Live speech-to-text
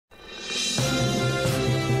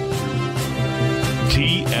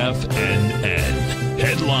TFNN.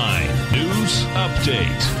 Headline News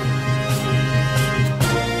Update.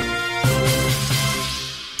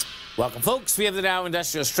 Welcome, folks. We have the Dow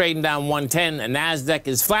Industrials trading down 110. The NASDAQ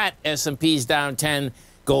is flat. S&P's down 10.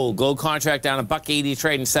 Gold contract down $1.80,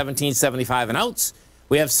 trading $17.75 an ounce.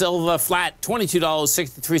 We have silver flat,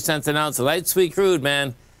 $22.63 an ounce. Light sweet crude,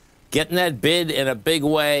 man, getting that bid in a big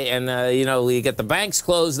way. And, you know, you get the banks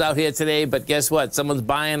closed out here today, but guess what? Someone's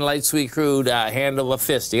buying light sweet crude hand over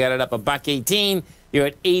fist. You got it up $1.18. You're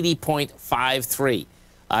at 80.53.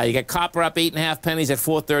 You got copper up 8.5 pennies at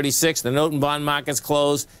 4.36. The note and bond market's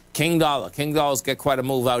closed. King Dollar's got quite a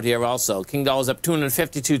move out here also. King Dollar's up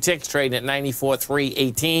 252 ticks, trading at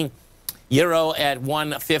 94.318. Euro at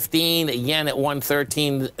 115. Yen at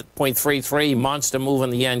 113.33. Monster move in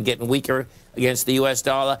the yen, getting weaker against the U.S.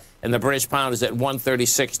 dollar. And the British pound is at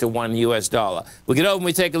 136 to 1 U.S. dollar. We get over and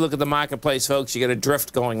we take a look at the marketplace, folks. You got a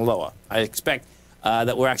drift going lower. I expect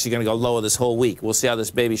that we're actually going to go lower this whole week. We'll see how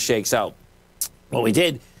this baby shakes out. What we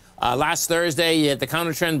did last Thursday, you had the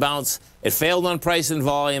counter trend bounce. It failed on price and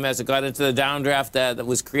volume as it got into the downdraft that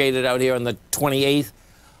was created out here on the 28th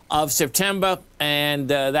of September. And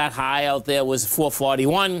that high out there was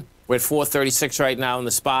 441. We're at 436 right now in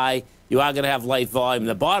the SPY. You are going to have light volume.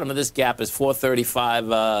 The bottom of this gap is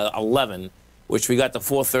 435.11, which we got to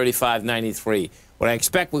 435.93. What I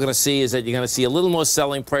expect we're going to see is that you're going to see a little more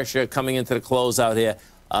selling pressure coming into the close out here.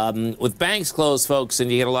 With banks closed, folks,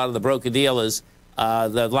 and you get a lot of the broker-dealers,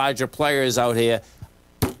 the larger players out here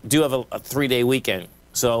do have a three-day weekend.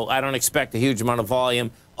 So I don't expect a huge amount of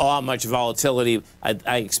volume or much volatility.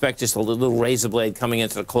 I expect just a little razor blade coming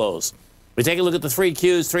into the close. We take a look at the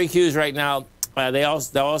 3Qs. 3Qs right now, they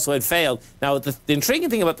also had failed. Now, the intriguing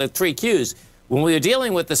thing about the 3Qs, when we were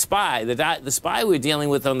dealing with the SPY, the SPY we were dealing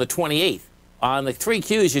with on the 28th. On the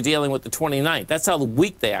 3Qs, you're dealing with the 29th. That's how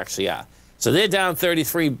weak they actually are. So they're down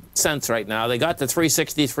 33 cents right now. They got to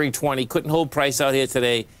 360, 320. Couldn't hold price out here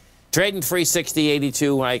today. Trading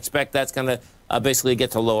 360.82, and I expect that's going to basically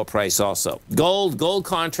get to lower price also. Gold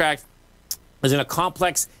contract is in a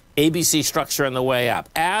complex ABC structure on the way up,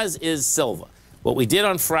 as is silver. What we did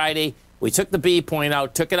on Friday, we took the B point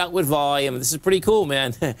out, took it out with volume. This is pretty cool,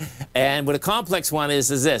 man. And what a complex one is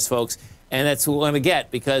this, folks. And that's what we're going to get,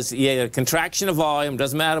 because you get a contraction of volume.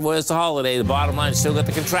 Doesn't matter whether it's a holiday. The bottom line still got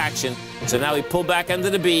the contraction. So now we pull back under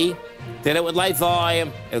the B, did it with light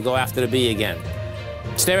volume. It'll go after the B again.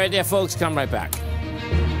 Stay right there, folks. Come right back.